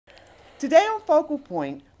Today on Focal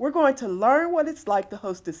Point, we're going to learn what it's like to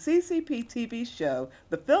host a CCP TV show,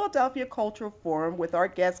 the Philadelphia Cultural Forum, with our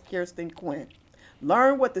guest Kirsten Quinn.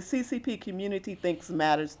 Learn what the CCP community thinks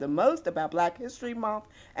matters the most about Black History Month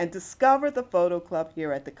and discover the photo club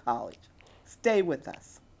here at the college. Stay with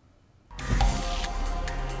us.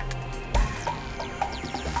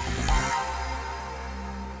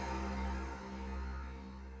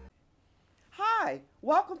 Hi,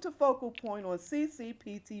 welcome to Focal Point on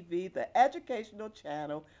CCP TV, the educational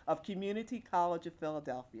channel of Community College of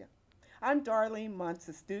Philadelphia. I'm Darlene Monts,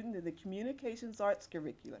 a student in the Communications Arts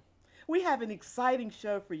curriculum. We have an exciting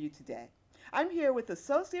show for you today. I'm here with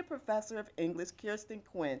Associate Professor of English Kirsten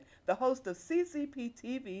Quinn, the host of CCP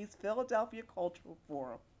TV's Philadelphia Cultural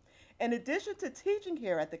Forum. In addition to teaching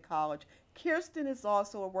here at the college, Kirsten is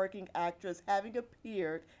also a working actress, having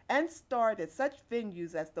appeared and starred at such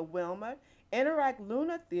venues as the Wilma, Interact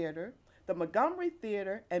Luna Theater, the Montgomery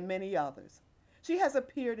Theater, and many others. She has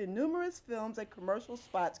appeared in numerous films and commercial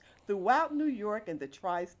spots throughout New York and the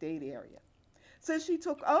tri-state area. Since she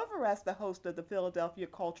took over as the host of the Philadelphia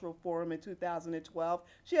Cultural Forum in 2012,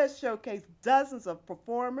 she has showcased dozens of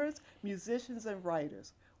performers, musicians, and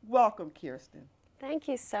writers. Welcome, Kirsten. Thank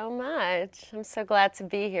you so much. I'm so glad to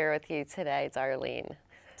be here with you today, Darlene.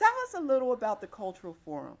 Tell us a little about the Cultural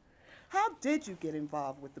Forum. How did you get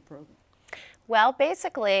involved with the program? Well,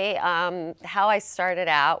 basically, how I started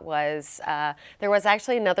out was there was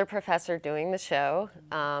actually another professor doing the show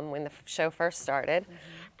when the show first started.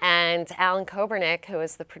 And Alan Kobernick, who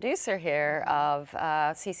is the producer here of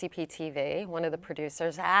CCP TV, one of the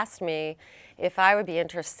producers, asked me if I would be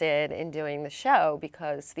interested in doing the show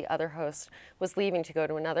because the other host was leaving to go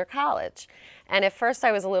to another college. And at first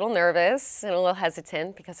I was a little nervous and a little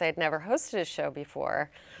hesitant because I had never hosted a show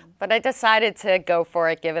before. But I decided to go for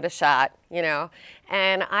it, give it a shot, you know.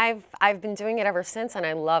 And I've been doing it ever since, and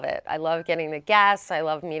I love it. I love getting the guests. I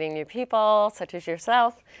love meeting new people, such as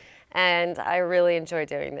yourself. And I really enjoy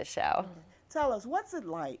doing this show. Tell us, what's it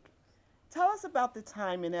like? Tell us about the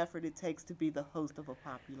time and effort it takes to be the host of a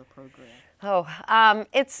popular program. Oh,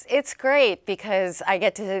 it's great because I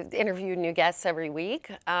get to interview new guests every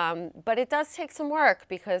week. But it does take some work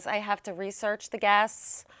because I have to research the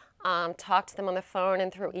guests, talk to them on the phone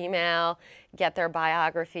and through email, get their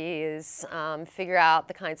biographies, figure out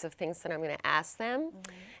the kinds of things that I'm going to ask them.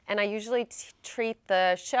 And I usually treat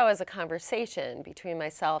the show as a conversation between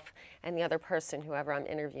myself and the other person, whoever I'm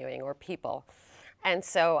interviewing, or people. And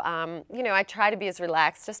so, you know, I try to be as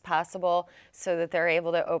relaxed as possible so that they're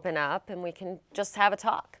able to open up and we can just have a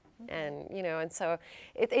talk. And, you know, and so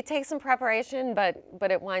it takes some preparation,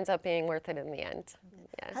 but it winds up being worth it in the end.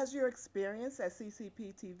 Yeah. Has your experience at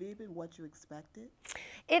CCP TV been what you expected?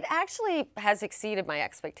 It actually has exceeded my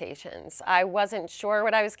expectations. I wasn't sure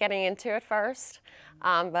what I was getting into at first,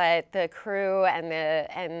 but the crew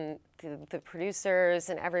and the producers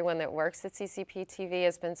and everyone that works at CCP TV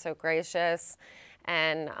has been so gracious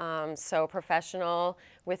and so professional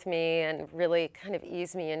with me and really kind of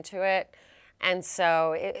eased me into it. And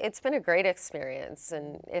so it's been a great experience,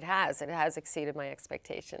 and it has exceeded my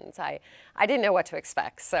expectations. I didn't know what to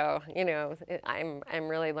expect, so you know, I'm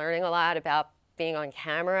really learning a lot about being on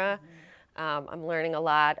camera. I'm learning a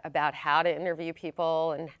lot about how to interview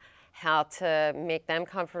people and how to make them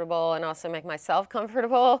comfortable and also make myself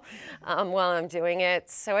comfortable while I'm doing it.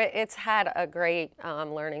 So it's had a great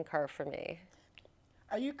learning curve for me.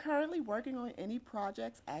 Are you currently working on any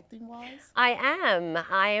projects acting-wise? I am.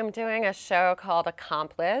 I am doing a show called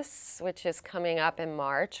Accomplice, which is coming up in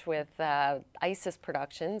March with ISIS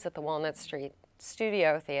Productions at the Walnut Street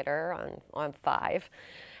Studio Theater on 5.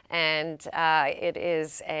 And it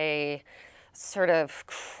is a sort of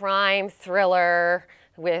crime thriller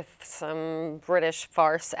with some British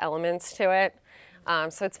farce elements to it.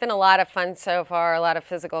 So it's been a lot of fun so far, a lot of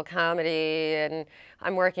physical comedy, and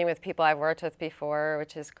I'm working with people I've worked with before,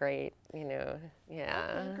 which is great, you know,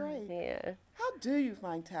 yeah. Okay, great. Yeah. How do you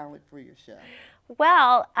find talent for your show?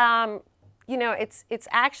 Well, you know, it's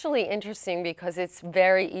actually interesting because it's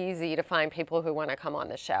very easy to find people who want to come on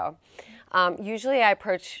the show. Usually I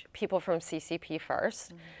approach people from CCP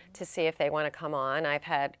first to see if they want to come on. I've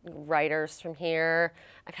had writers from here.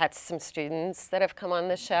 I've had some students that have come on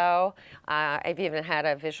the show. I've even had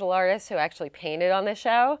a visual artist who actually painted on the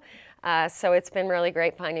show. So it's been really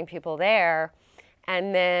great finding people there.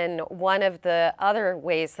 And then one of the other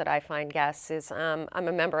ways that I find guests is I'm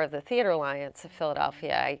a member of the Theater Alliance of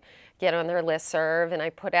Philadelphia. I get on their listserv and I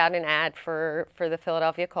put out an ad for the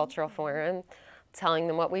Philadelphia Cultural Forum, telling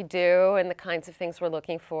them what we do and the kinds of things we're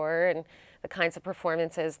looking for and the kinds of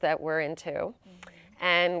performances that we're into.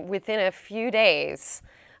 And within a few days,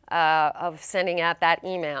 of sending out that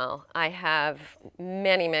email, I have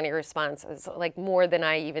many, many responses, like more than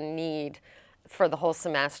I even need for the whole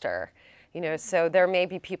semester. You know, so there may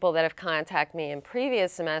be people that have contacted me in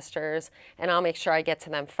previous semesters, and I'll make sure I get to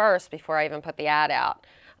them first before I even put the ad out.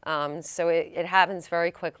 So it happens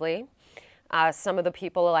very quickly. Some of the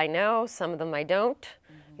people I know, some of them I don't.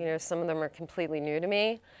 You know, some of them are completely new to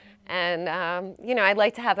me. And, you know, I'd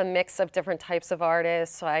like to have a mix of different types of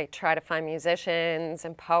artists, so I try to find musicians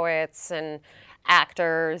and poets and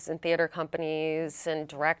actors and theater companies and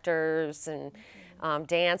directors and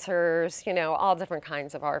dancers, you know, all different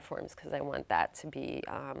kinds of art forms, because I want that to be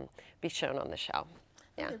shown on the show.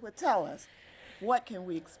 Yeah. Okay, well, tell us, what can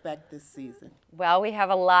we expect this season? Well, we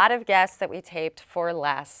have a lot of guests that we taped for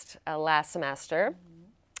last semester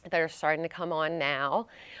that are starting to come on now.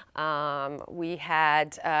 We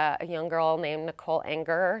had a young girl named Nicole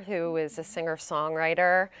Enger, who is a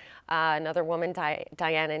singer-songwriter, another woman,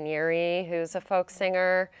 Diana Neary, who's a folk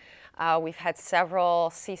singer. We've had several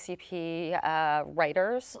CCP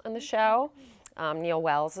writers on the show. Neil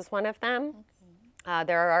Wells is one of them.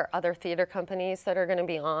 There are other theater companies that are going to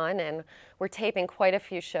be on, and we're taping quite a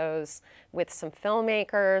few shows with some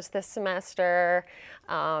filmmakers this semester.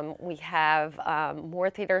 We have more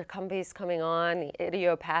theater companies coming on. The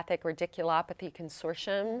Idiopathic Radiculopathy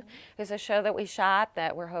Consortium is a show that we shot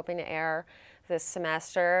that we're hoping to air this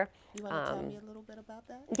semester. You want to tell me a little bit about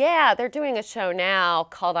that? Yeah, they're doing a show now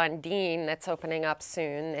called Undine that's opening up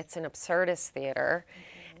soon. It's an absurdist theater.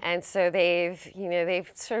 And so they've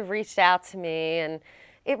sort of reached out to me, and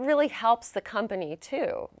it really helps the company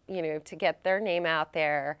too, you know, to get their name out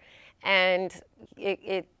there. And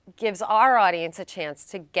it gives our audience a chance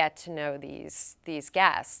to get to know these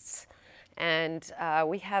guests. And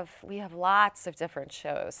we have lots of different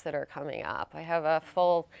shows that are coming up. I have a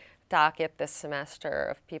full docket this semester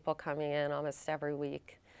of people coming in almost every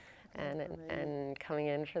week and coming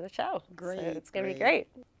in for the show. Great. So it's going to be great.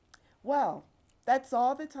 Well, that's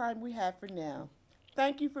all the time we have for now.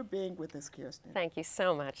 Thank you for being with us, Kirsten. Thank you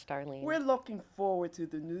so much, Darlene. We're looking forward to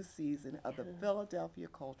the new season of the Philadelphia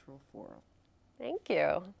Cultural Forum. Thank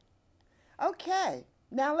you. Okay,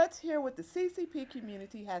 now let's hear what the CCP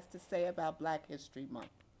community has to say about Black History Month.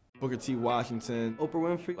 Booker T. Washington,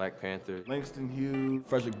 Oprah Winfrey, Black Panther, Langston Hughes,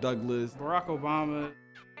 Frederick Douglass, Barack Obama.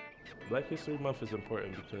 Black History Month is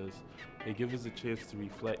important because it gives us a chance to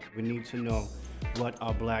reflect. We need to know what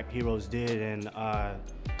our black heroes did and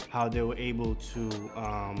how they were able to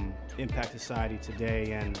impact society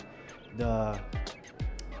today and the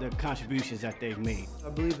contributions that they've made. I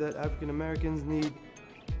believe that African Americans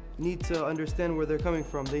need to understand where they're coming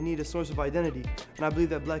from. They need a source of identity. And I believe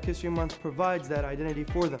that Black History Month provides that identity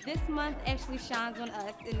for them. This month actually shines on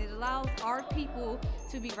us, and it allows our people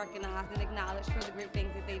to be recognized and acknowledged for the great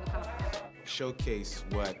things that they've accomplished. Showcase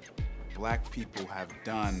what Black people have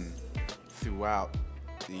done throughout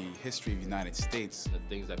the history of the United States. the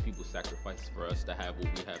things that people sacrificed for us to have what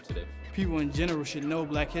we have today. People in general should know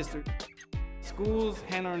Black history. Schools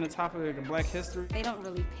handling the topic of Black history. They don't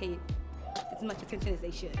really pay as much attention as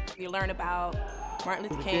they should. You learn about Martin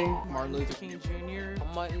Luther King, Martin Luther King Jr.,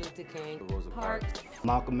 Martin Luther King, Rosa Parks,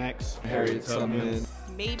 Malcolm X, Harriet Tubman,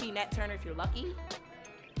 maybe Nat Turner if you're lucky,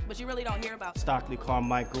 but you really don't hear about Stockley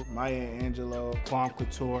Carmichael, Maya Angelou, Kwame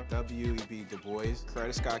Couture, W.E.B. Du Bois,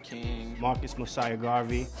 Coretta Scott King, Marcus Mosiah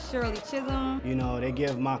Garvey. Shirley Chisholm. You know, they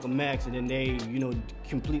give Malcolm X and then they, you know,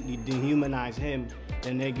 completely dehumanize him.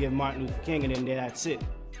 Then they give Martin Luther King and then that's it.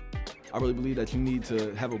 I really believe that you need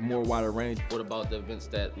to have a more wider range. What about the events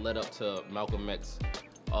that led up to Malcolm X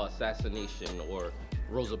assassination or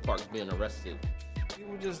Rosa Parks being arrested?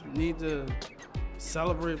 People just need to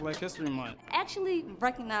celebrate Black History Month. Actually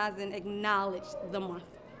recognize and acknowledge the month.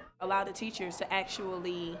 allow the teachers to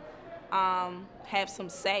actually have some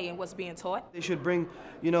say in what's being taught. They should bring,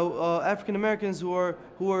 African Americans who are,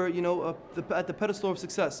 at the pedestal of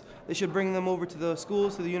success. They should bring them over to the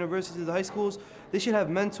schools, to the universities, to the high schools. They should have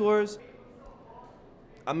mentors.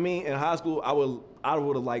 I mean, in high school, I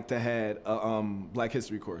would have liked to had a Black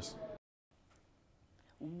History course.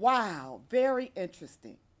 Wow, very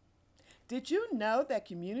interesting. Did you know that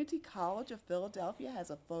Community College of Philadelphia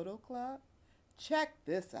has a photo club? Check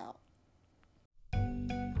this out.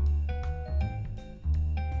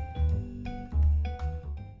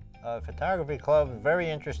 Photography Club, very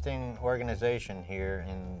interesting organization here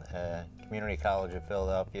in Community College of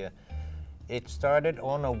Philadelphia. It started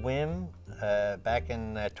on a whim back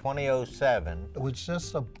in 2007. It was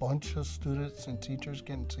just a bunch of students and teachers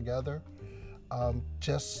getting together,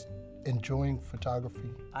 just enjoying photography.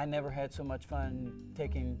 I never had so much fun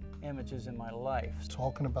taking images in my life.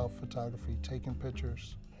 Talking about photography, taking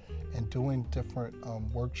pictures. and doing different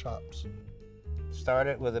workshops.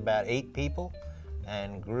 Started with about 8 people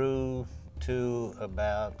and grew to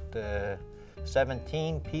about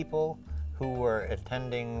 17 people who were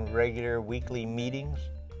attending regular weekly meetings.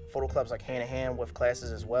 Photo club's like hand in hand with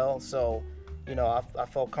classes as well, so I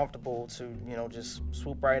felt comfortable to just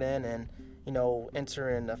swoop right in and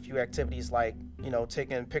enter in a few activities like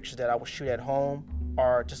taking pictures that I would shoot at home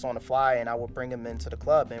or just on the fly, and I would bring them into the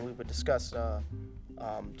club and we would discuss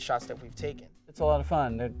shots that we've taken. It's a lot of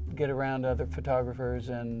fun to get around other photographers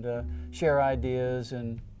and share ideas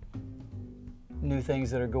and new things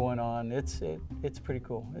that are going on. It's pretty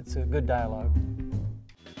cool. It's a good dialogue.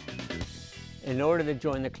 In order to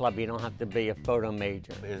join the club, you don't have to be a photo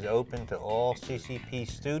major. It is open to all CCP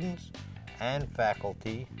students and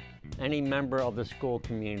faculty. Any member of the school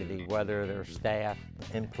community, whether they're staff,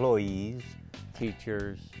 employees,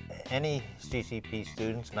 teachers. Any CCP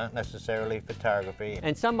students, not necessarily photography.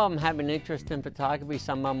 And some of them have an interest in photography,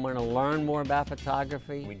 some of them want to learn more about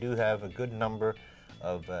photography. We do have a good number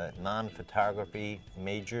of non-photography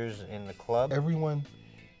majors in the club. Everyone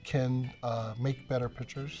can make better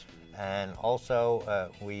pictures. And also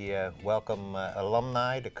we welcome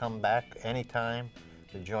alumni to come back anytime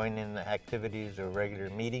to join in the activities or regular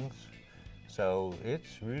meetings. So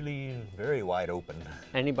it's really very wide open.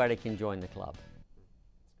 Anybody can join the club.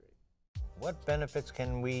 What benefits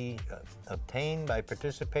can we obtain by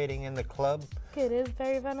participating in the club? It is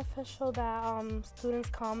very beneficial that students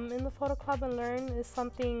come in the photo club and learn. It's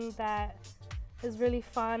something that is really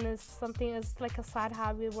fun. It's like a side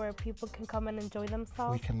hobby where people can come and enjoy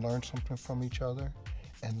themselves. We can learn something from each other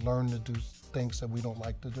and learn to do things that we don't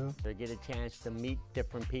like to do. They get a chance to meet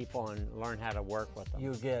different people and learn how to work with them.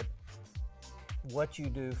 You get what you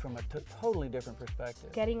do from a totally different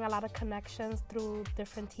perspective. Getting a lot of connections through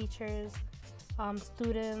different teachers,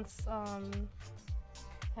 students,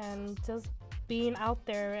 and just being out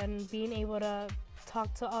there and being able to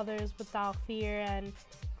talk to others without fear and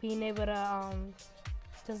being able to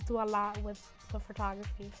just do a lot with the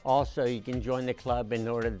photography. Also, you can join the club in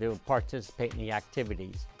order to participate in the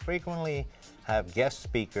activities. Frequently have guest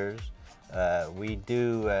speakers. We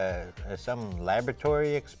do some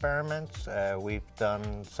laboratory experiments. We've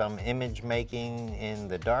done some image making in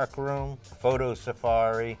the dark room, photo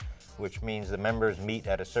safari, which means the members meet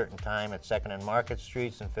at a certain time at 2nd and Market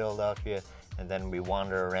Streets in Philadelphia, and then we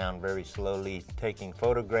wander around very slowly taking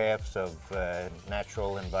photographs of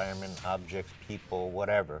natural environment, objects, people,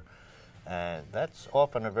 whatever. That's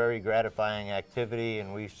often a very gratifying activity,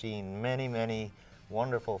 and we've seen many, many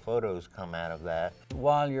wonderful photos come out of that.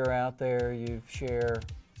 While you're out there, you share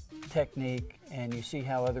technique and you see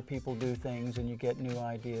how other people do things and you get new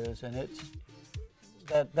ideas, and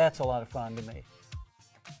that's a lot of fun to me.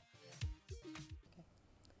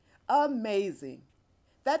 Amazing.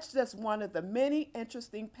 That's just one of the many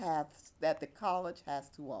interesting paths that the college has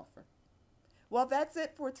to offer. Well, that's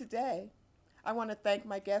it for today. I want to thank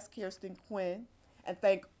my guest, Kirsten Quinn, and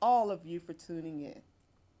thank all of you for tuning in.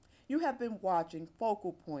 You have been watching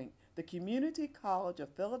Focal Point, the Community College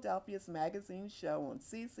of Philadelphia's magazine show on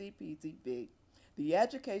CCPTV, the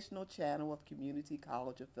educational channel of Community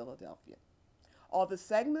College of Philadelphia. All the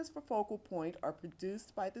segments for Focal Point are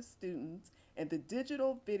produced by the students in the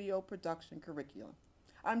digital video production curriculum.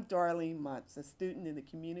 I'm Darlene Monts, a student in the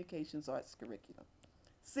Communications Arts curriculum.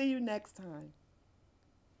 See you next time.